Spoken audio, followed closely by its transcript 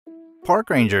Park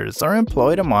rangers are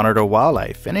employed to monitor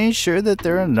wildlife and ensure that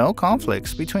there are no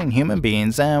conflicts between human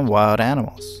beings and wild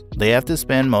animals. They have to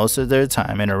spend most of their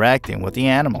time interacting with the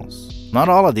animals. Not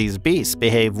all of these beasts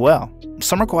behave well.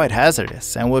 Some are quite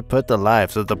hazardous and would put the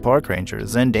lives of the park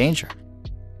rangers in danger.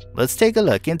 Let's take a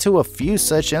look into a few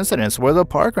such incidents where the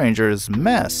park rangers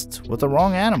messed with the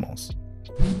wrong animals.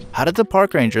 How did the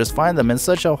park rangers find them in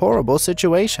such a horrible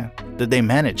situation? Did they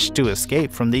manage to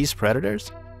escape from these predators?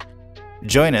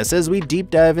 Join us as we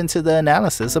deep dive into the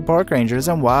analysis of park rangers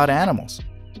and wild animals.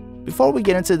 Before we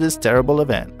get into this terrible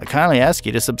event, I kindly ask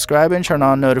you to subscribe and turn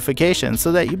on notifications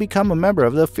so that you become a member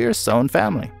of the Fierce Zone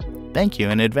family. Thank you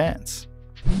in advance.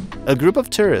 A group of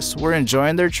tourists were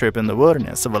enjoying their trip in the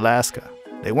wilderness of Alaska.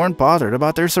 They weren't bothered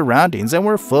about their surroundings and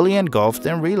were fully engulfed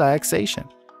in relaxation.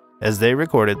 As they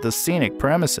recorded the scenic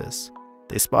premises,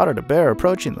 they spotted a bear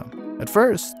approaching them. At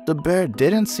first, the bear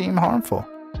didn't seem harmful.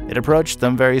 It approached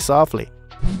them very softly.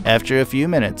 After a few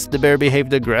minutes, the bear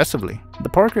behaved aggressively. The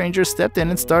park ranger stepped in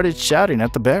and started shouting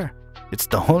at the bear. It's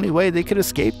the only way they could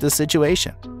escape the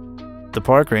situation. The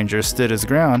park ranger stood his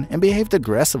ground and behaved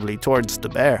aggressively towards the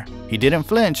bear. He didn't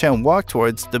flinch and walked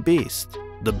towards the beast.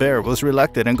 The bear was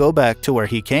reluctant and go back to where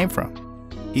he came from.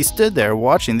 He stood there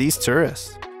watching these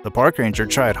tourists. The park ranger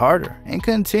tried harder and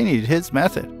continued his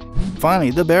method.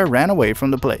 Finally, the bear ran away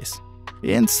from the place.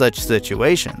 In such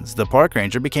situations, the park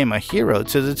ranger became a hero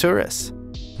to the tourists.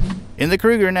 In the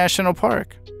Cougar National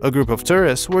Park, a group of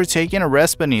tourists were taking a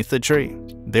rest beneath a tree.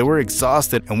 They were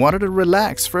exhausted and wanted to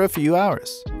relax for a few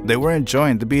hours. They were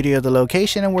enjoying the beauty of the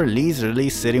location and were leisurely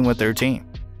sitting with their team.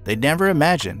 They never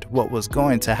imagined what was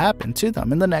going to happen to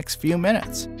them in the next few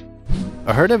minutes.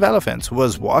 A herd of elephants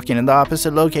was walking in the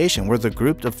opposite location where the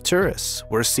group of tourists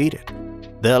were seated.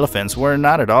 The elephants were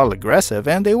not at all aggressive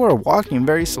and they were walking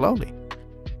very slowly.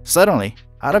 Suddenly,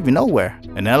 out of nowhere,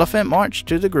 an elephant marched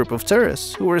to the group of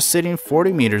tourists who were sitting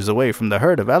 40 meters away from the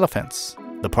herd of elephants.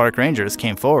 The park rangers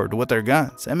came forward with their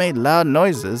guns and made loud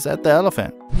noises at the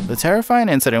elephant. The terrifying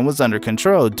incident was under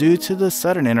control due to the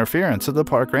sudden interference of the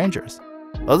park rangers.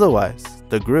 Otherwise,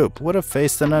 the group would have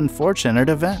faced an unfortunate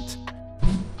event.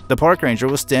 The park ranger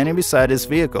was standing beside his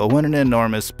vehicle when an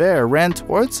enormous bear ran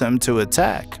towards him to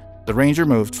attack. The ranger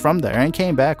moved from there and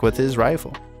came back with his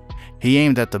rifle. He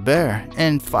aimed at the bear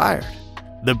and fired.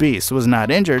 The beast was not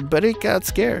injured, but it got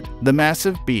scared. The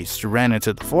massive beast ran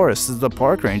into the forest as the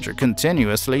park ranger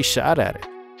continuously shot at it.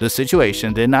 The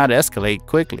situation did not escalate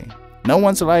quickly. No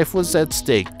one's life was at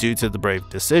stake due to the brave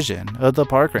decision of the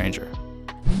park ranger.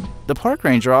 The park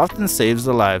ranger often saves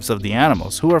the lives of the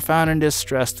animals who are found in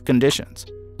distressed conditions.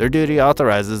 Their duty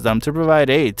authorizes them to provide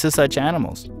aid to such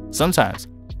animals. Sometimes,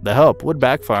 the help would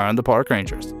backfire on the park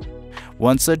rangers.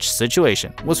 One such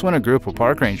situation was when a group of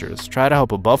park rangers tried to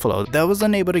help a buffalo that was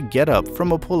unable to get up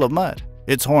from a pool of mud.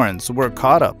 Its horns were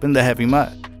caught up in the heavy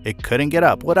mud. It couldn't get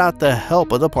up without the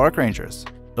help of the park rangers.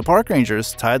 The park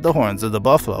rangers tied the horns of the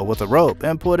buffalo with a rope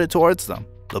and put it towards them.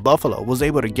 The buffalo was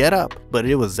able to get up, but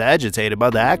it was agitated by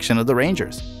the action of the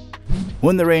rangers.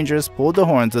 When the rangers pulled the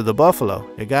horns of the buffalo,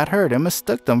 it got hurt and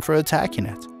mistook them for attacking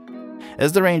it.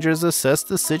 As the rangers assessed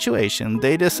the situation,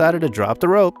 they decided to drop the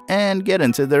rope and get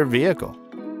into their vehicle.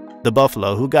 The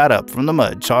buffalo who got up from the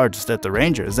mud charged at the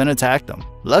rangers and attacked them.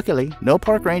 Luckily, no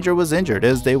park ranger was injured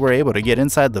as they were able to get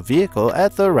inside the vehicle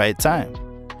at the right time.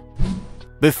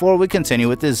 Before we continue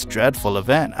with this dreadful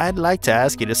event, I'd like to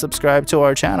ask you to subscribe to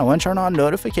our channel and turn on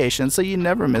notifications so you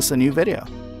never miss a new video.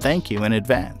 Thank you in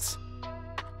advance.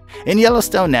 In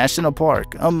Yellowstone National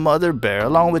Park, a mother bear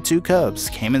along with two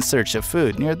cubs came in search of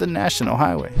food near the national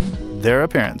highway. Their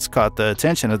appearance caught the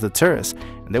attention of the tourists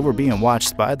and they were being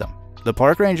watched by them. The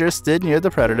park rangers stood near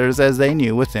the predators as they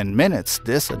knew within minutes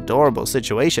this adorable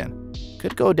situation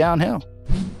could go downhill.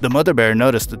 The mother bear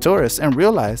noticed the tourists and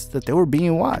realized that they were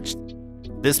being watched.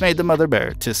 This made the mother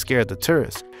bear to scare the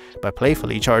tourists by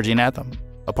playfully charging at them.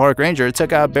 A park ranger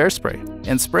took out bear spray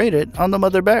and sprayed it on the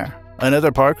mother bear.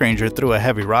 Another park ranger threw a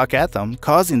heavy rock at them,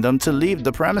 causing them to leave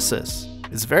the premises.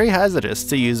 It's very hazardous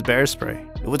to use bear spray.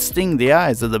 It would sting the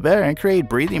eyes of the bear and create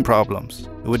breathing problems.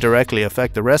 It would directly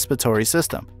affect the respiratory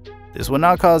system. This would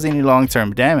not cause any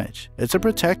long-term damage. It's a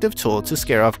protective tool to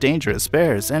scare off dangerous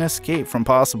bears and escape from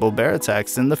possible bear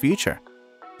attacks in the future.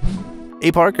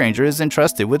 A park ranger is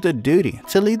entrusted with the duty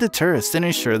to lead the tourists and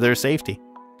ensure their safety.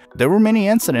 There were many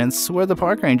incidents where the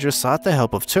park ranger sought the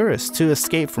help of tourists to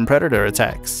escape from predator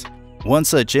attacks. One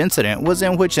such incident was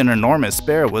in which an enormous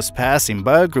bear was passing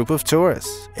by a group of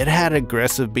tourists. It had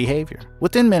aggressive behavior.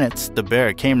 Within minutes, the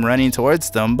bear came running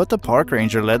towards them, but the park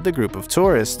ranger led the group of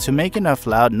tourists to make enough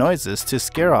loud noises to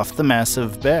scare off the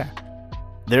massive bear.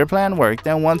 Their plan worked,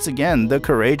 and once again, the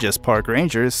courageous park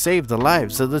rangers saved the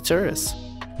lives of the tourists.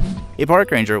 A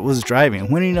park ranger was driving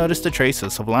when he noticed the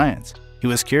traces of lions. He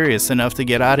was curious enough to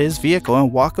get out his vehicle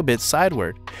and walk a bit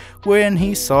sideward, when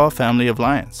he saw a family of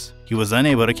lions. He was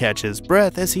unable to catch his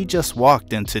breath as he just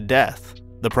walked into death.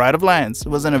 The pride of lions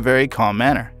was in a very calm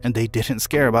manner, and they didn't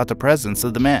scare about the presence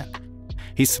of the man.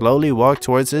 He slowly walked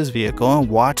towards his vehicle and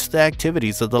watched the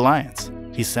activities of the lions.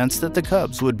 He sensed that the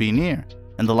cubs would be near,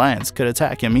 and the lions could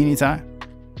attack him anytime.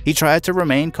 He tried to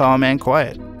remain calm and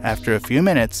quiet. After a few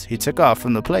minutes, he took off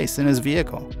from the place in his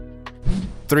vehicle.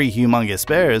 3 humongous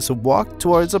bears walked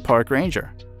towards a park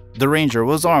ranger. The ranger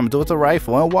was armed with a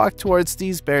rifle and walked towards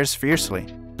these bears fiercely.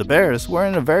 The bears were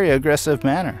in a very aggressive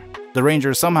manner. The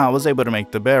ranger somehow was able to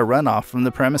make the bear run off from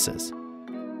the premises.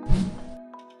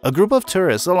 A group of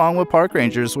tourists along with park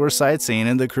rangers were sightseeing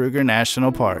in the Kruger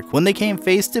National Park when they came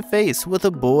face to face with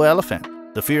a bull elephant.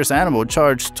 The fierce animal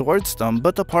charged towards them,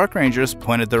 but the park rangers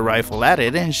pointed their rifle at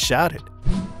it and shouted.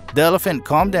 The elephant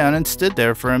calmed down and stood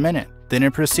there for a minute. Then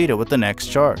it proceeded with the next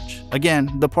charge. Again,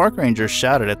 the park ranger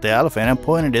shouted at the elephant and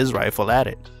pointed his rifle at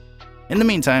it. In the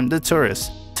meantime, the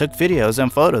tourists took videos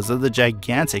and photos of the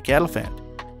gigantic elephant.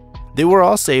 They were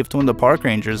all saved when the park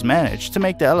rangers managed to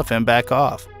make the elephant back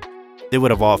off. They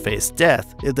would have all faced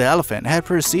death if the elephant had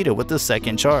proceeded with the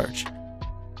second charge.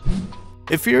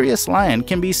 A furious lion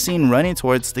can be seen running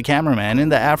towards the cameraman in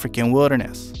the African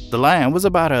wilderness. The lion was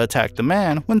about to attack the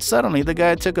man when suddenly the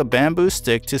guide took a bamboo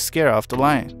stick to scare off the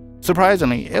lion.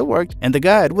 Surprisingly, it worked, and the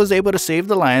guide was able to save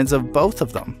the lions of both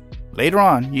of them. Later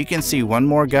on, you can see one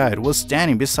more guide was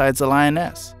standing beside the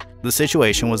lioness. The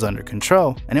situation was under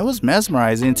control, and it was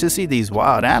mesmerizing to see these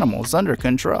wild animals under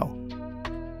control.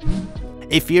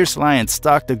 A fierce lion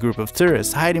stalked a group of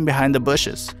tourists hiding behind the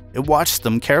bushes. It watched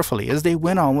them carefully as they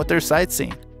went on with their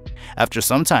sightseeing. After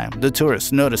some time, the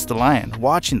tourists noticed the lion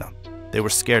watching them. They were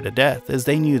scared to death as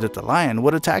they knew that the lion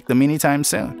would attack them anytime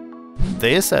soon.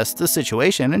 They assessed the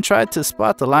situation and tried to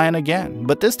spot the lion again,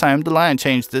 but this time the lion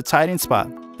changed its hiding spot.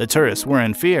 The tourists were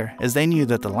in fear as they knew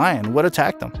that the lion would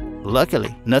attack them.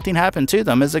 Luckily, nothing happened to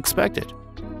them as expected.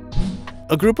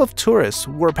 A group of tourists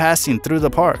were passing through the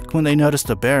park when they noticed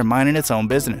a bear minding its own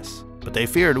business, but they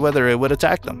feared whether it would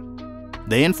attack them.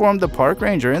 They informed the park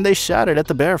ranger and they shouted at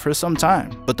the bear for some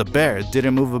time, but the bear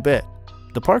didn't move a bit.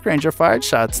 The park ranger fired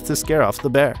shots to scare off the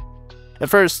bear. At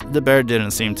first, the bear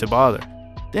didn't seem to bother.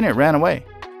 Then it ran away.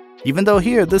 Even though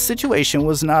here the situation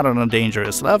was not on a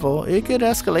dangerous level, it could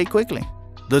escalate quickly.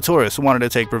 The tourists wanted to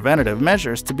take preventative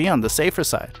measures to be on the safer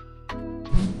side.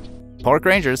 Park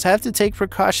rangers have to take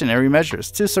precautionary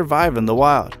measures to survive in the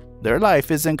wild. Their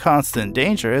life is in constant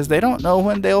danger as they don't know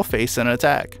when they'll face an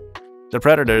attack. The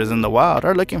predators in the wild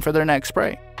are looking for their next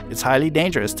prey. It's highly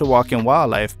dangerous to walk in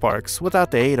wildlife parks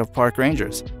without the aid of park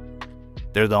rangers.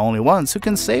 They're the only ones who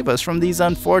can save us from these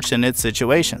unfortunate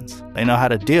situations. They know how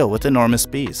to deal with enormous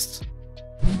beasts.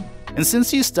 And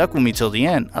since you stuck with me till the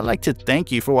end, I'd like to thank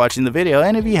you for watching the video,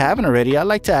 and if you haven't already, I'd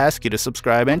like to ask you to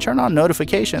subscribe and turn on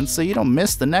notifications so you don't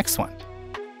miss the next one.